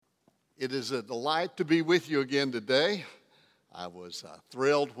It is a delight to be with you again today. I was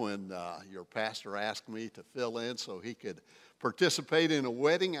thrilled when your pastor asked me to fill in so he could participate in a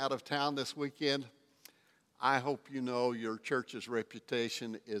wedding out of town this weekend. I hope you know your church's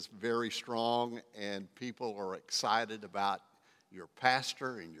reputation is very strong and people are excited about your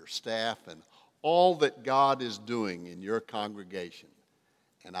pastor and your staff and all that God is doing in your congregation.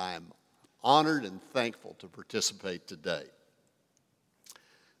 And I am honored and thankful to participate today.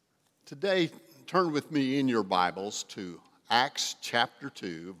 Today, turn with me in your Bibles to Acts chapter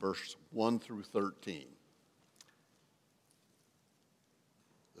 2, verse 1 through 13.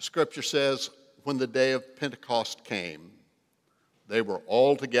 The scripture says, when the day of Pentecost came, they were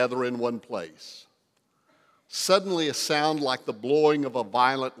all together in one place. Suddenly a sound like the blowing of a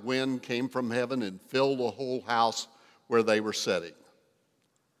violent wind came from heaven and filled the whole house where they were sitting.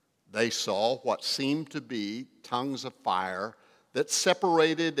 They saw what seemed to be tongues of fire that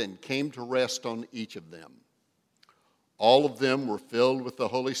separated and came to rest on each of them. All of them were filled with the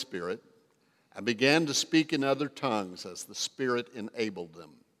Holy Spirit and began to speak in other tongues as the Spirit enabled them.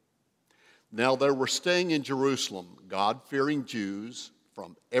 Now there were staying in Jerusalem God-fearing Jews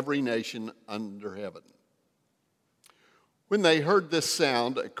from every nation under heaven. When they heard this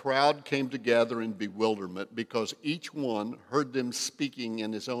sound, a crowd came together in bewilderment because each one heard them speaking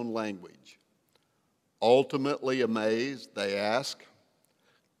in his own language. Ultimately amazed, they asked,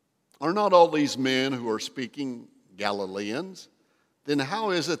 "Are not all these men who are speaking Galileans? Then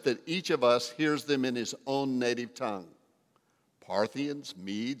how is it that each of us hears them in his own native tongue? Parthians,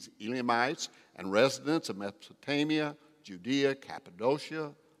 Medes, Elamites, and residents of Mesopotamia, Judea,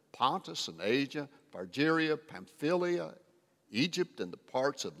 Cappadocia, Pontus and Asia, Phrygia, Pamphylia, Egypt and the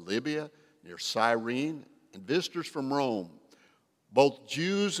parts of Libya near Cyrene, and visitors from Rome, both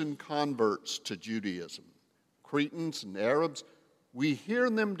Jews and converts to Judaism, Cretans and Arabs, we hear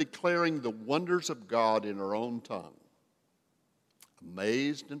them declaring the wonders of God in our own tongue."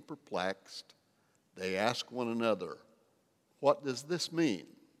 Amazed and perplexed, they ask one another, "What does this mean?"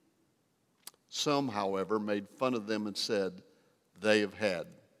 Some, however, made fun of them and said, "They have had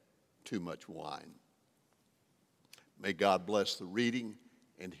too much wine." May God bless the reading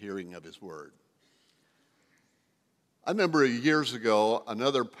and hearing of his word. A number of years ago,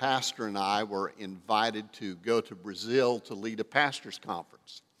 another pastor and I were invited to go to Brazil to lead a pastor's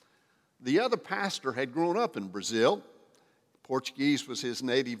conference. The other pastor had grown up in Brazil. Portuguese was his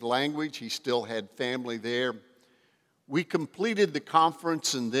native language. He still had family there. We completed the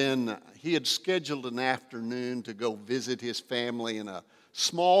conference, and then he had scheduled an afternoon to go visit his family in a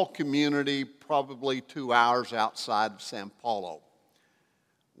small community, probably 2 hours outside of Sao Paulo.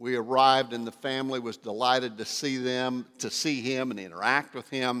 We arrived, and the family was delighted to see him and interact with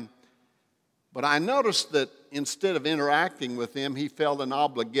him. But I noticed that instead of interacting with him, he felt an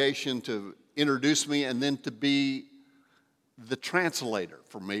obligation to introduce me and then to be the translator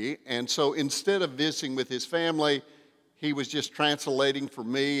for me. And so instead of visiting with his family, he was just translating for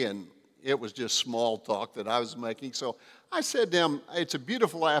me, and it was just small talk that I was making. So I said to him, "It's a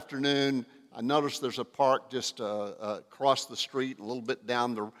beautiful afternoon. I noticed there's a park just across the street, a little bit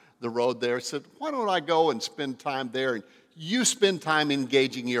down the road there." I said, "Why don't I go and spend time there, and you spend time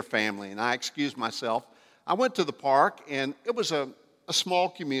engaging your family?" And I excused myself. I went to the park, and it was a small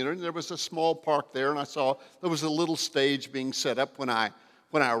community. There was a small park there, and I saw there was a little stage being set up when I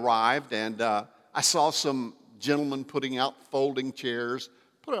arrived, and I saw some gentlemen putting out folding chairs,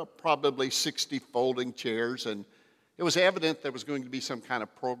 put up probably 60 folding chairs, and it was evident there was going to be some kind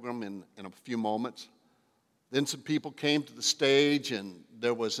of program in a few moments. Then some people came to the stage, and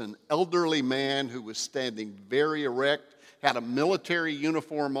there was an elderly man who was standing very erect, had a military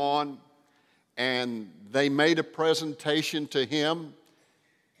uniform on, and they made a presentation to him.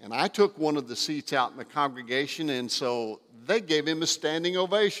 And I took one of the seats out in the congregation, and so they gave him a standing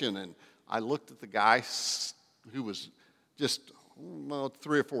ovation. And I looked at the guy who was just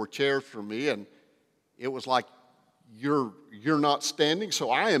 3 or 4 chairs from me, and it was like, you're not standing. So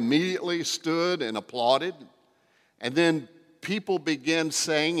I immediately stood and applauded. And then people began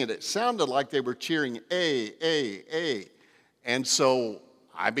saying, and it sounded like they were cheering, A. And so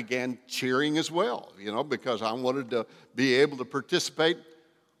I began cheering as well, because I wanted to be able to participate.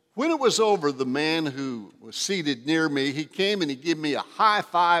 When it was over, the man who was seated near me, he came and he gave me a high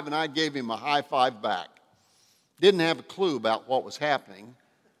five, and I gave him a high five back. Didn't have a clue about what was happening,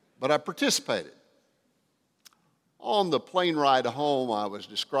 but I participated. On the plane ride home, I was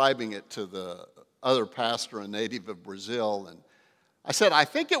describing it to the other pastor, a native of Brazil, and I said, I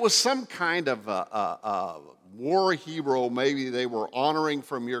think it was some kind of a war hero maybe they were honoring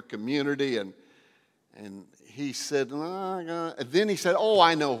from your community, and he said, then he said, oh,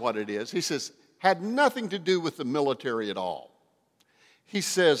 I know what it is. He says, had nothing to do with the military at all. He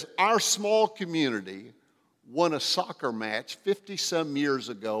says, our small community won a soccer match 50-some years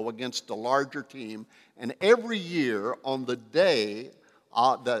ago against a larger team, and every year on the date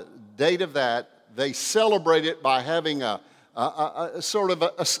of that, they celebrate it by having a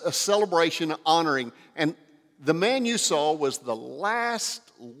celebration honoring. And the man you saw was the last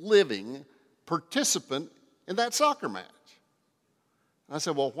living participant in that soccer match. I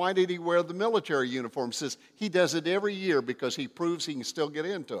said, well, why did he wear the military uniform? He says, he does it every year because he proves he can still get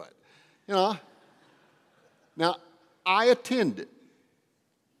into it. You know, now, I attended.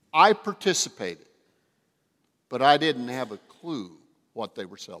 I participated. But I didn't have a clue what they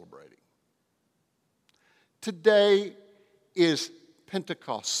were celebrating. Today is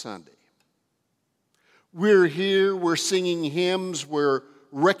Pentecost Sunday. We're here, we're singing hymns, we're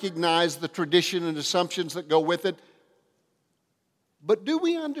recognize the tradition and assumptions that go with it. But do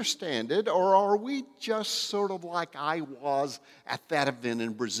we understand it, or are we just sort of like I was at that event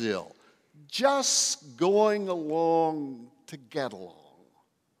in Brazil, just going along to get along?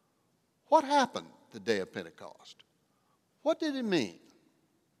 What happened the day of Pentecost? What did it mean?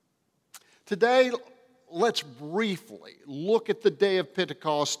 Today, let's briefly look at the day of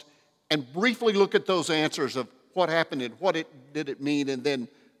Pentecost and briefly look at those answers of what happened and what did it mean, and then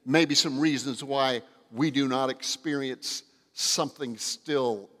maybe some reasons why we do not experience something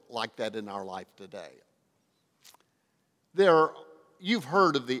still like that in our life today. You've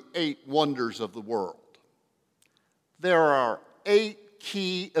heard of the 8 wonders of the world. There are 8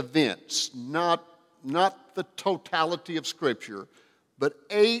 key events, not the totality of Scripture, but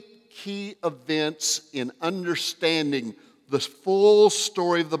 8 key events in understanding the full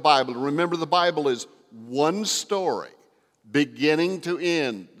story of the Bible. Remember, the Bible is one story, beginning to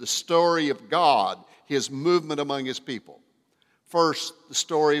end, the story of God, his movement among his people. First, the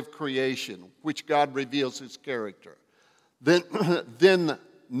story of creation, which God reveals his character. Then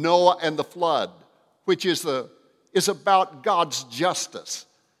Noah and the flood, which is about God's justice.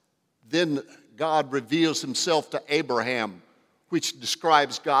 Then God reveals himself to Abraham, which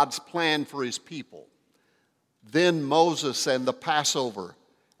describes God's plan for his people. Then Moses and the Passover,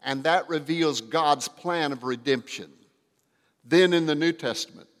 and that reveals God's plan of redemption. Then in the New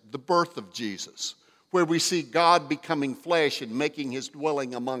Testament, the birth of Jesus, where we see God becoming flesh and making his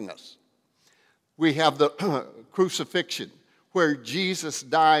dwelling among us. We have the crucifixion, where Jesus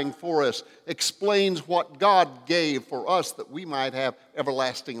dying for us explains what God gave for us that we might have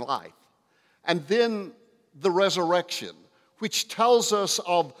everlasting life. And then the resurrection, which tells us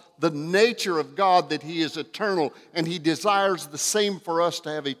of the nature of God, that he is eternal and he desires the same for us to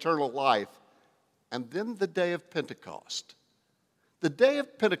have eternal life. And then the day of Pentecost. The day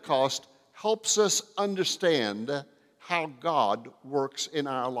of Pentecost helps us understand how God works in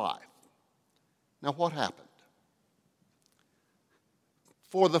our life. Now, what happened?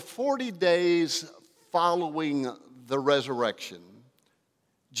 For the 40 days following the resurrection,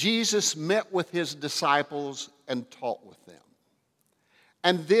 Jesus met with his disciples and taught with them.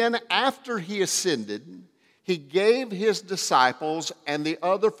 And then after he ascended, he gave his disciples and the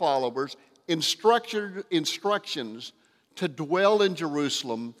other followers instructions to dwell in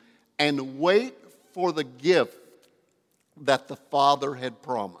Jerusalem and wait for the gift that the Father had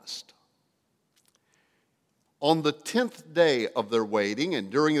promised. On the 10th day of their waiting, and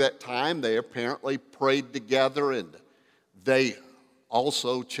during that time they apparently prayed together, and they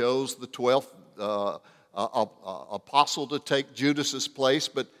also chose the 12th apostle to take Judas's place.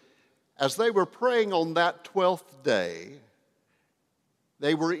 But as they were praying on that 12th day,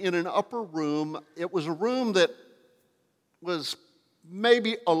 they were in an upper room. It was a room that was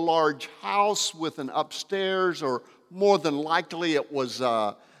maybe a large house with an upstairs, or more than likely it was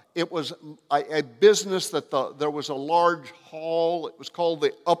a business that there was a large hall. It was called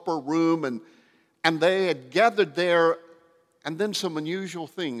the upper room, and they had gathered there, and then some unusual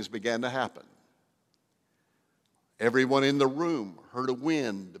things began to happen. Everyone in the room heard a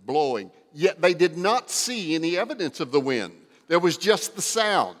wind blowing, yet they did not see any evidence of the wind. There was just the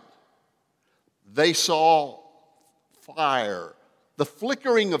sound. They saw fire, the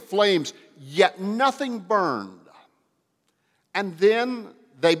flickering of flames, yet nothing burned. And then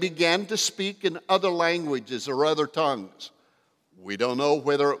they began to speak in other languages or other tongues. We don't know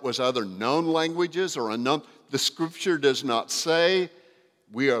whether it was other known languages or unknown. The Scripture does not say.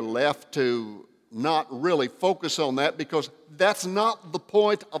 We are left to not really focus on that because that's not the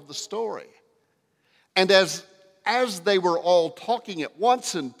point of the story. And as they were all talking at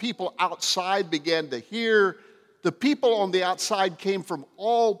once and people outside began to hear, The people on the outside came from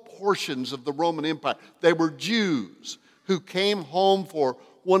all portions of the Roman Empire. They were Jews who came home for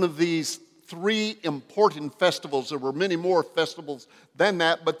one of these 3 important festivals. There were many more festivals than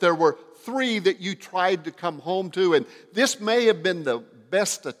that, but there were 3 that you tried to come home to. And this may have been the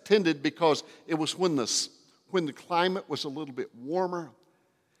best attended because it was when the climate was a little bit warmer.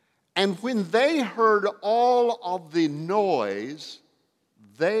 And when they heard all of the noise,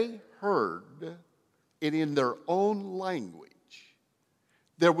 they heard it in their own language.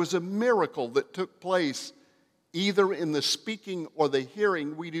 There was a miracle that took place either in the speaking or the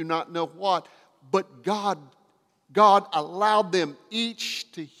hearing, we do not know what, but God allowed them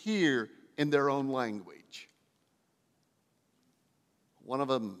each to hear in their own language. One of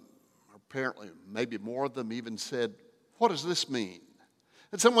them, apparently maybe more of them, even said, "What does this mean?"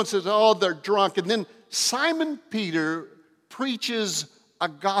 And someone says, "Oh, they're drunk." And then Simon Peter preaches a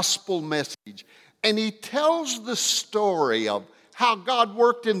gospel message. And he tells the story of how God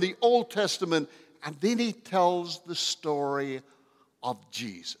worked in the Old Testament, and then he tells the story of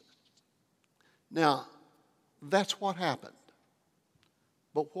Jesus. Now, that's what happened.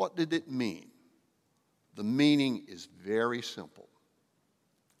 But what did it mean? The meaning is very simple.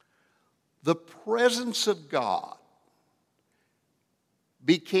 The presence of God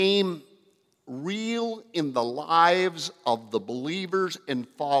became real in the lives of the believers and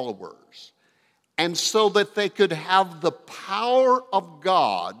followers, and so that they could have the power of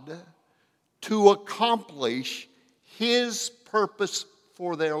God to accomplish His purpose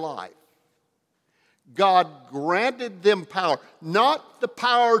for their life. God granted them power, not the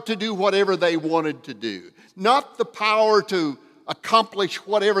power to do whatever they wanted to do, not the power to accomplish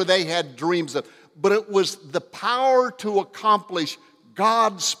whatever they had dreams of, but it was the power to accomplish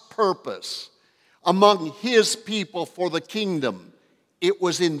God's purpose among His people for the kingdom. It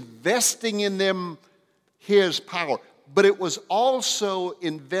was investing in them His power, but it was also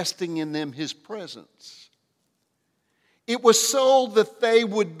investing in them His presence. It was so that they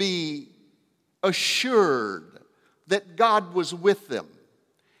would be assured that God was with them,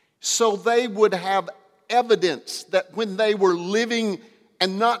 so they would have evidence that when they were living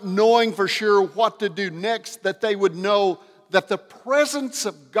and not knowing for sure what to do next, that they would know that the presence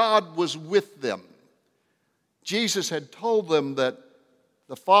of God was with them. Jesus had told them that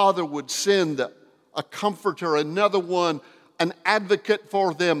the Father would send a comforter, another one, an advocate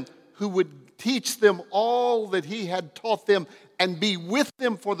for them who would teach them all that He had taught them and be with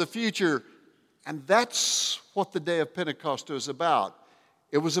them for the future. And that's what the day of Pentecost was about.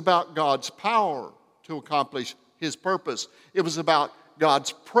 It was about God's power to accomplish His purpose. It was about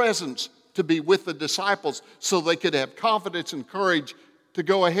God's presence to be with the disciples so they could have confidence and courage to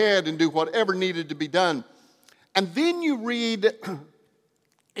go ahead and do whatever needed to be done. And then you read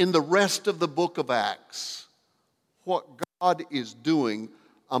in the rest of the book of Acts what God is doing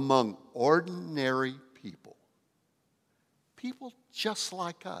among ordinary people. People just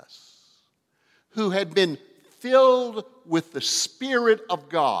like us, who had been filled with the Spirit of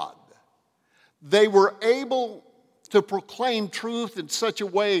God. They were able to proclaim truth in such a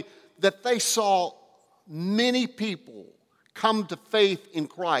way that they saw many people come to faith in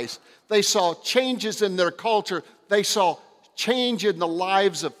Christ. They saw changes in their culture. They saw change in the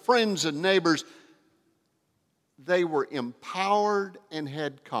lives of friends and neighbors. They were empowered and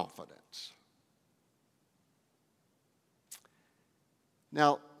had confidence.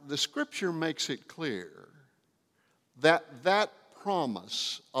 Now, the Scripture makes it clear that that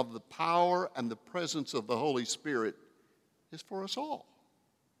promise of the power and the presence of the Holy Spirit is for us all.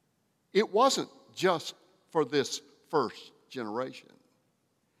 It wasn't just for this first generation.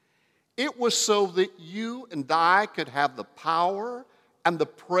 It was so that you and I could have the power and the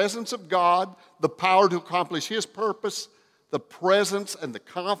presence of God, the power to accomplish His purpose, the presence and the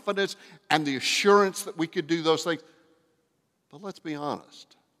confidence and the assurance that we could do those things. But let's be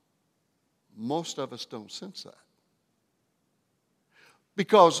honest, most of us don't sense that.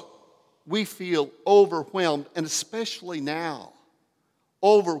 Because we feel overwhelmed, and especially now,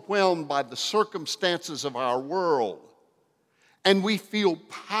 overwhelmed by the circumstances of our world. And we feel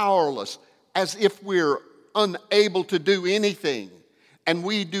powerless, as if we're unable to do anything. And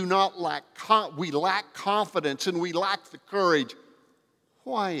we do not lack confidence, and we lack the courage.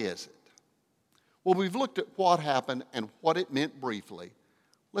 Why is it? Well, we've looked at what happened and what it meant briefly.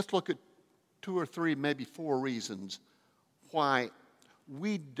 Let's look at 2 or 3, maybe 4 reasons why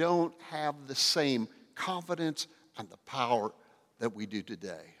we don't have the same confidence and the power that we do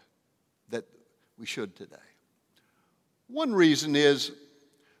today, that we should today. One reason is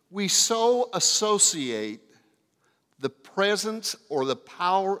we so associate the presence or the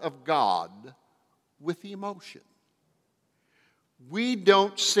power of God with emotions. We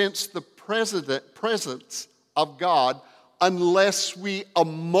don't sense the presence of God unless we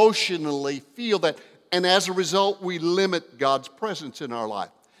emotionally feel that. And as a result, we limit God's presence in our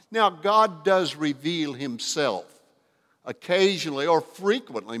life. Now, God does reveal himself occasionally or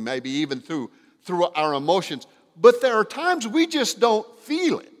frequently, maybe even through our emotions. But there are times we just don't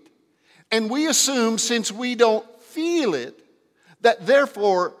feel it. And we assume since we don't feel it, that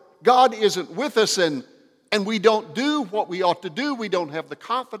therefore God isn't with us and we don't do what we ought to do. We don't have the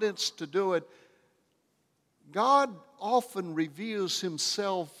confidence to do it. God often reveals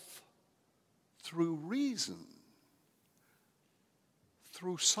himself through reason,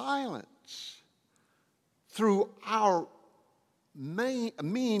 through silence, through our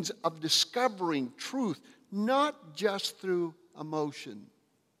means of discovering truth, not just through emotion.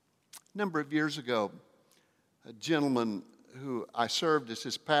 A number of years ago, a gentleman who I served as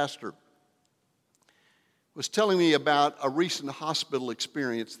his pastor was telling me about a recent hospital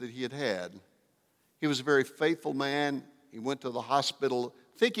experience that he had had. He was a very faithful man. He went to the hospital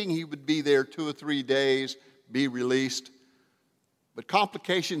thinking he would be there 2 or 3 days, be released. But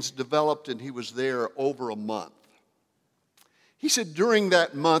complications developed and he was there over a month. He said during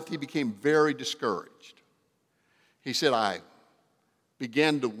that month he became very discouraged. He said, I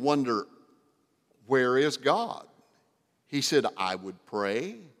began to wonder, where is God? He said, I would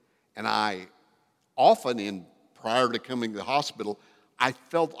pray, and I often, prior to coming to the hospital, I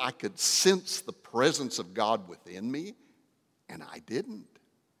felt I could sense the presence of God within me, and I didn't.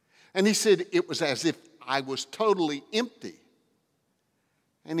 And he said it was as if I was totally empty.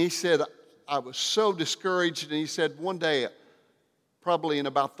 And he said, I was so discouraged, and he said one day, probably in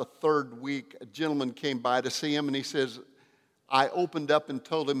about the 3rd week, a gentleman came by to see him, and he says, I opened up and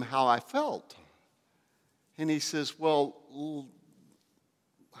told him how I felt. And he says, well,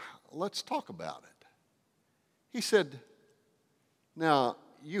 let's talk about it. He said, now,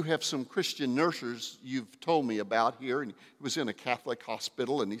 you have some Christian nurses you've told me about here, and he was in a Catholic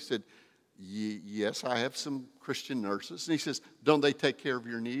hospital, and he said, yes, I have some Christian nurses. And he says, don't they take care of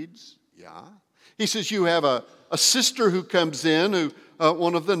your needs? Yeah. He says, you have a sister who comes in,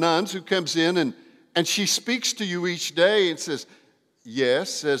 one of the nuns who comes in, and she speaks to you each day and says,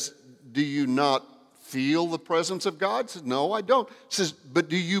 yes, says, do you not feel the presence of God? Says, no, I don't. Says, but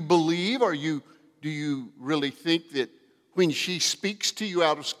do you believe, or do you really think that when she speaks to you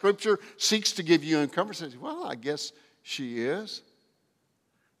out of Scripture, seeks to give you encouragement? Says, well, I guess she is.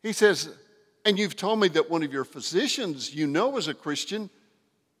 He says, and you've told me that one of your physicians you know is a Christian.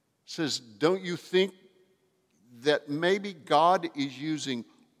 Says, don't you think that maybe God is using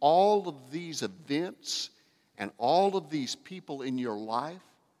all of these events and all of these people in your life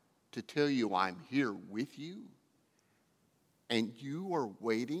to tell you I'm here with you? And you are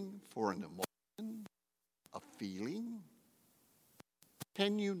waiting for an emotion, a feeling?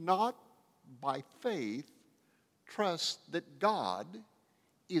 Can you not, by faith, trust that God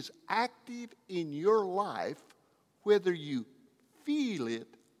is active in your life whether you feel it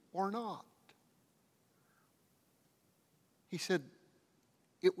or not? He said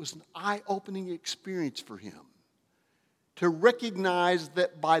it was an eye-opening experience for him to recognize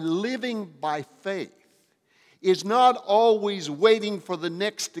that by living by faith is not always waiting for the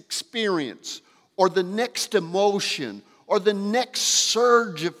next experience or the next emotion or the next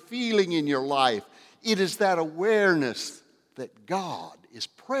surge of feeling in your life. It is that awareness that God is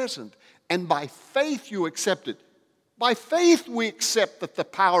present, and by faith you accept it. By faith we accept that the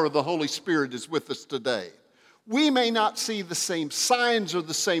power of the Holy Spirit is with us today. We may not see the same signs or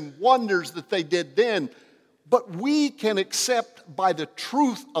the same wonders that they did then, but we can accept by the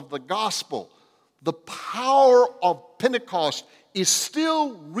truth of the gospel. The power of Pentecost is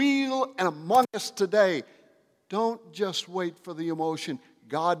still real and among us today. Don't just wait for the emotion.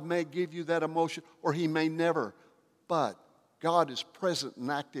 God may give you that emotion, or He may never, but God is present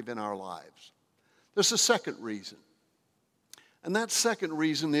and active in our lives. There's a second reason, and that second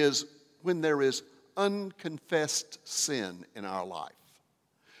reason is when there is unconfessed sin in our life.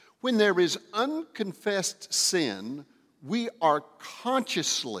 When there is unconfessed sin, we are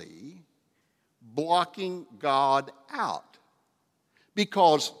consciously blocking God out,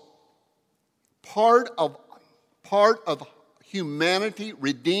 because part of humanity,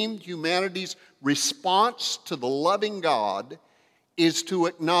 redeemed humanity's response to the loving God is to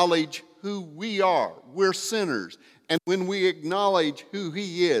acknowledge who we are. We're sinners. And when we acknowledge who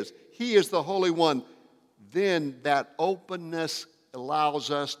He is the Holy One, then that openness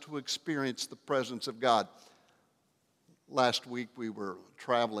allows us to experience the presence of God. Last week we were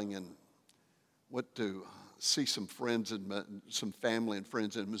traveling and went to see some friends and some family and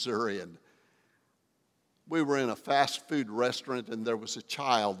friends in Missouri, and we were in a fast food restaurant, and there was a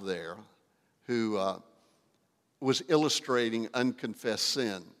child there who was illustrating unconfessed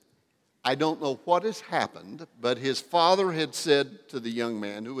sin. I don't know what has happened, but his father had said to the young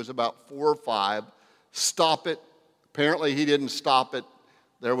man, who was about 4 or 5, stop it. Apparently he didn't stop it.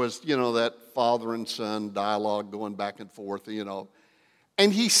 There was, that father and son dialogue going back and forth,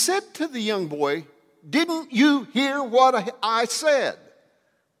 And he said to the young boy, didn't you hear what I said?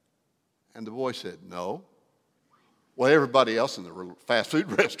 And the boy said, no. Well, everybody else in the fast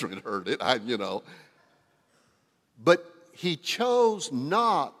food restaurant heard it, But he chose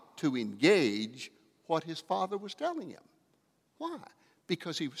not to engage what his father was telling him. Why?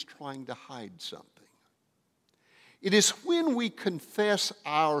 Because he was trying to hide something. It is when we confess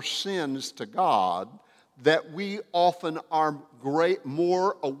our sins to God that we often are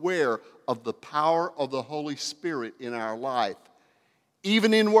more aware of the power of the Holy Spirit in our life,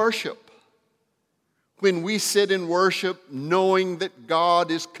 even in worship. When we sit in worship knowing that God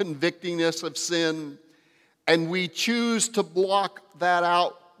is convicting us of sin and we choose to block that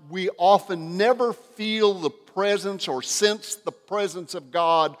out, we often never feel the presence or sense the presence of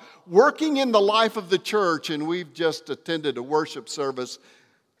God working in the life of the church, and we've just attended a worship service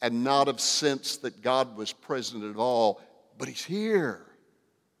and not have sensed that God was present at all, but He's here.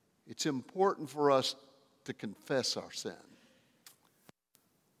 It's important for us to confess our sin.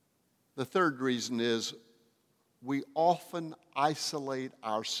 The third reason is we often isolate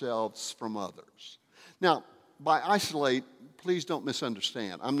ourselves from others. Now, by isolate, please don't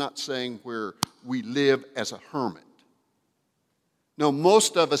misunderstand. I'm not saying where we live as a hermit. No,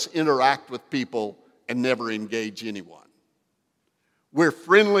 most of us interact with people and never engage anyone. We're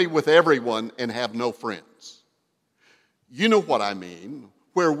friendly with everyone and have no friends. You know what I mean,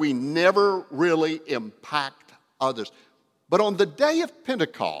 where we never really impact others. But on the day of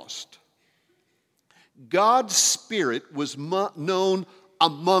Pentecost, God's Spirit was known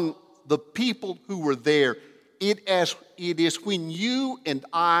among the people who were there. It is when you and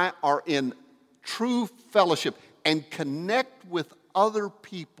I are in true fellowship and connect with other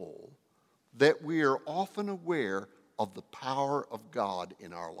people that we are often aware of the power of God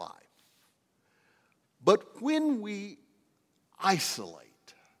in our life. But when we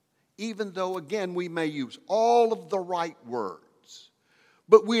isolate, even though, again, we may use all of the right words,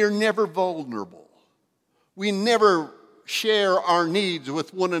 but we are never vulnerable. We never share our needs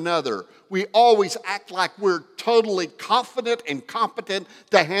with one another. We always act like we're totally confident and competent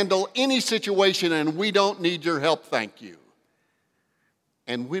to handle any situation, and we don't need your help, thank you.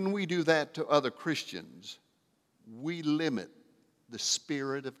 And when we do that to other Christians, we limit the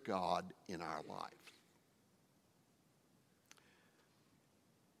Spirit of God in our life.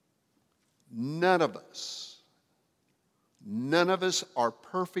 None of us are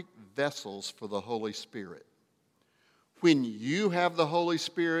perfect vessels for the Holy Spirit. When you have the Holy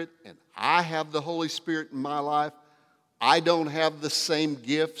Spirit and I have the Holy Spirit in my life, I don't have the same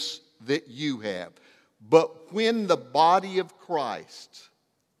gifts that you have. But when the body of Christ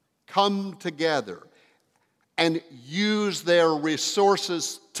come together and use their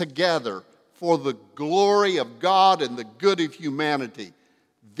resources together for the glory of God and the good of humanity,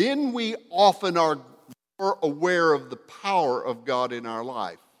 then we often are more aware of the power of God in our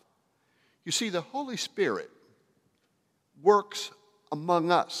life. You see, the Holy Spirit works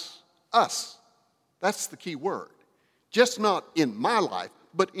among us. Us. That's the key word. Just not in my life,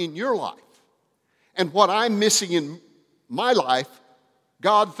 but in your life. And what I'm missing in my life,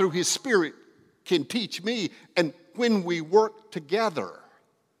 God, through His Spirit, can teach me. And when we work together,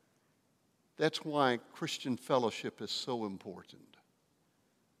 that's why Christian fellowship is so important.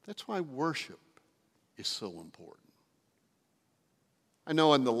 That's why worship is so important. I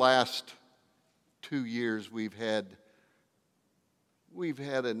know in the last 2 years we've had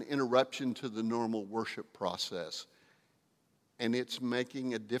an interruption to the normal worship process, and it's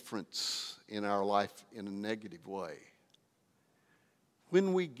making a difference in our life in a negative way.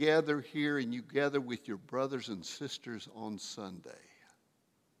 When we gather here and you gather with your brothers and sisters on Sunday,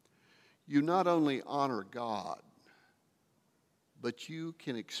 you not only honor God, but you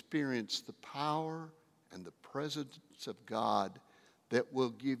can experience the power and the presence of God that will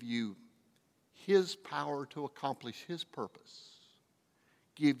give you His power to accomplish His purpose,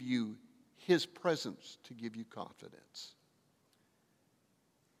 give you His presence to give you confidence.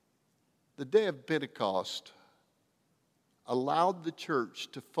 The day of Pentecost allowed the church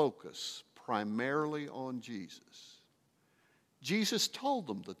to focus primarily on Jesus. Jesus told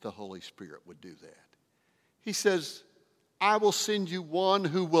them that the Holy Spirit would do that. He says, I will send you one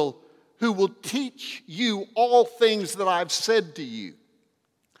who will teach you all things that I've said to you.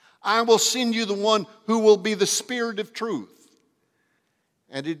 I will send you the one who will be the Spirit of truth.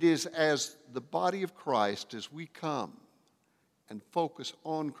 And it is as the body of Christ, as we come and focus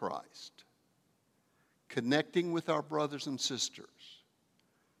on Christ, connecting with our brothers and sisters,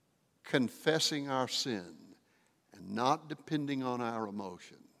 confessing our sin, and not depending on our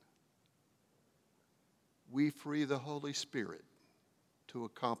emotion, we free the Holy Spirit to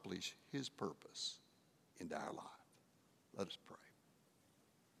accomplish His purpose in our life. Let us pray.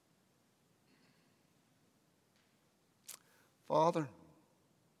 Father,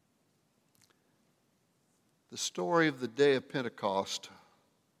 the story of the day of Pentecost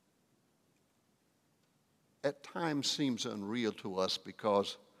at times seems unreal to us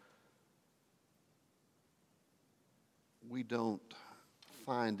because we don't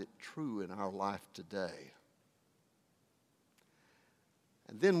find it true in our life today.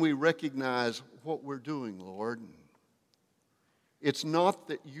 And then we recognize what we're doing, Lord. It's not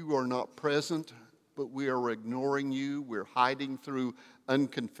that you are not present, but we are ignoring you. We're hiding through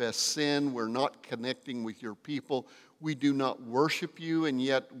unconfessed sin. We're not connecting with your people. We do not worship you, and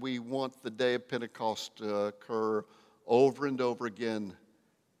yet we want the day of Pentecost to occur over and over again.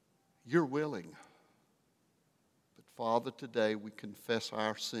 You're willing. But Father, today we confess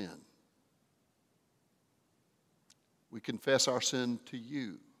our sin. We confess our sin to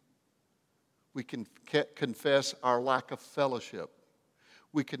you. We can confess our lack of fellowship.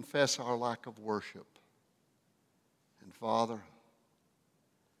 We confess our lack of worship. And Father,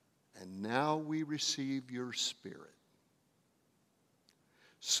 and now we receive your Spirit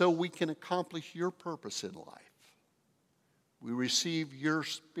so we can accomplish your purpose in life. We receive your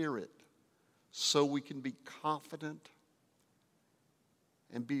Spirit so we can be confident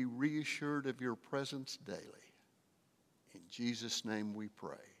and be reassured of your presence daily. In Jesus' name we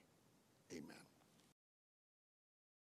pray. Amen.